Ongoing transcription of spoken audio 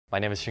My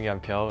name is Joong Hyun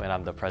Pyo, and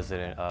I'm the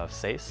president of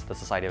SASE, the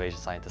Society of Asian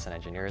Scientists and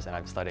Engineers, and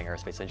I'm studying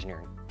aerospace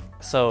engineering.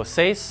 So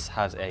SASE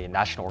has a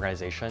national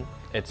organization.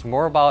 It's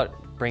more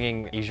about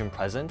bringing Asian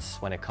presence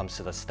when it comes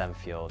to the STEM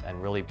field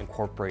and really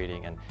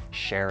incorporating and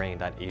sharing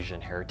that Asian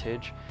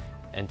heritage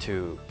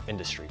into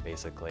industry,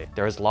 basically.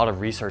 There's a lot of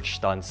research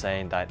done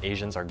saying that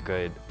Asians are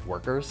good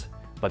workers,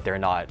 but they're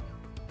not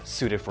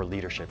suited for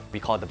leadership. We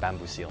call it the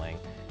bamboo ceiling.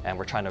 And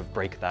we're trying to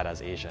break that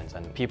as Asians.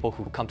 And people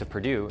who come to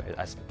Purdue,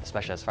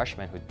 especially as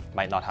freshmen, who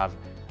might not have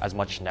as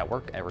much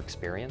network or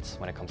experience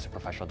when it comes to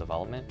professional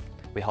development,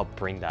 we help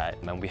bring that,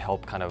 and we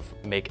help kind of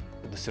make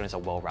the students a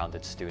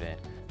well-rounded student.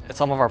 At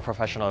some of our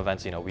professional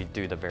events, we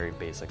do the very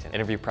basics: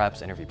 interview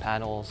preps, interview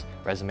panels,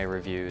 resume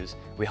reviews.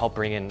 We help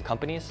bring in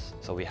companies,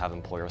 so we have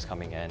employers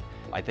coming in.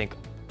 I think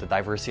the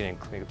diversity and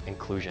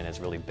inclusion is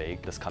really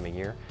big this coming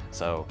year.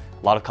 So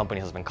a lot of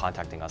companies have been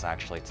contacting us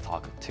actually to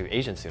talk to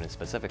Asian students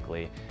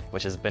specifically,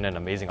 which has been an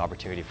amazing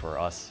opportunity for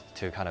us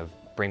to kind of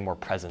bring more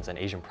presence and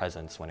Asian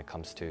presence when it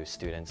comes to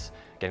students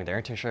getting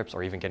their internships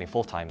or even getting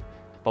full-time.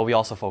 But we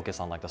also focus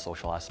on the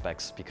social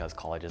aspects because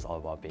college is all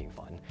about being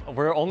fun.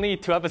 We're only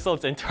 2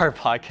 episodes into our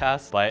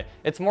podcast, but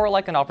it's more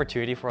like an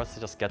opportunity for us to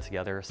just get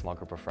together, a small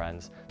group of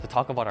friends, to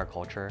talk about our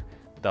culture.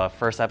 The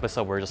first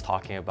episode, we're just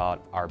talking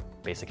about our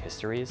basic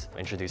histories,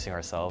 introducing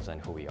ourselves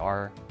and who we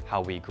are, how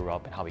we grew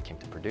up and how we came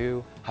to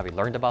Purdue, how we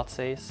learned about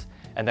SASE.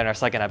 And then our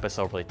second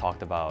episode really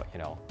talked about,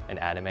 an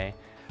anime.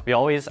 We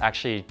always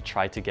actually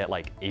try to get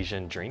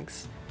Asian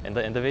drinks in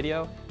the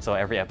video. So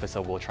every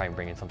episode we'll try and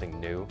bring in something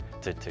new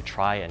to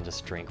try and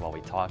just drink while we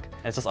talk.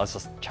 And it's just us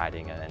just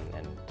chatting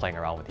and playing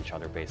around with each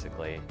other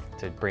basically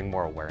to bring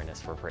more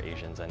awareness for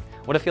Asians and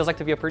what it feels like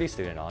to be a Purdue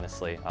student,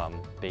 honestly,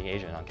 being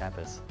Asian on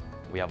campus.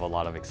 We have a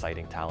lot of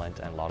exciting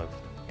talent and a lot of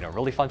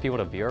really fun people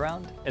to be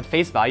around. At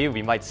face value,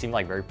 we might seem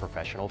like very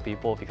professional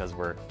people because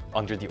we're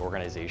under the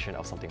organization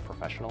of something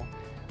professional.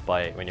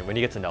 But when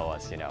you get to know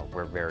us,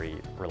 we're very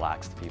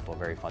relaxed people,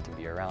 very fun to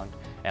be around.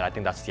 And I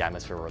think that's the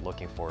atmosphere we're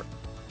looking for.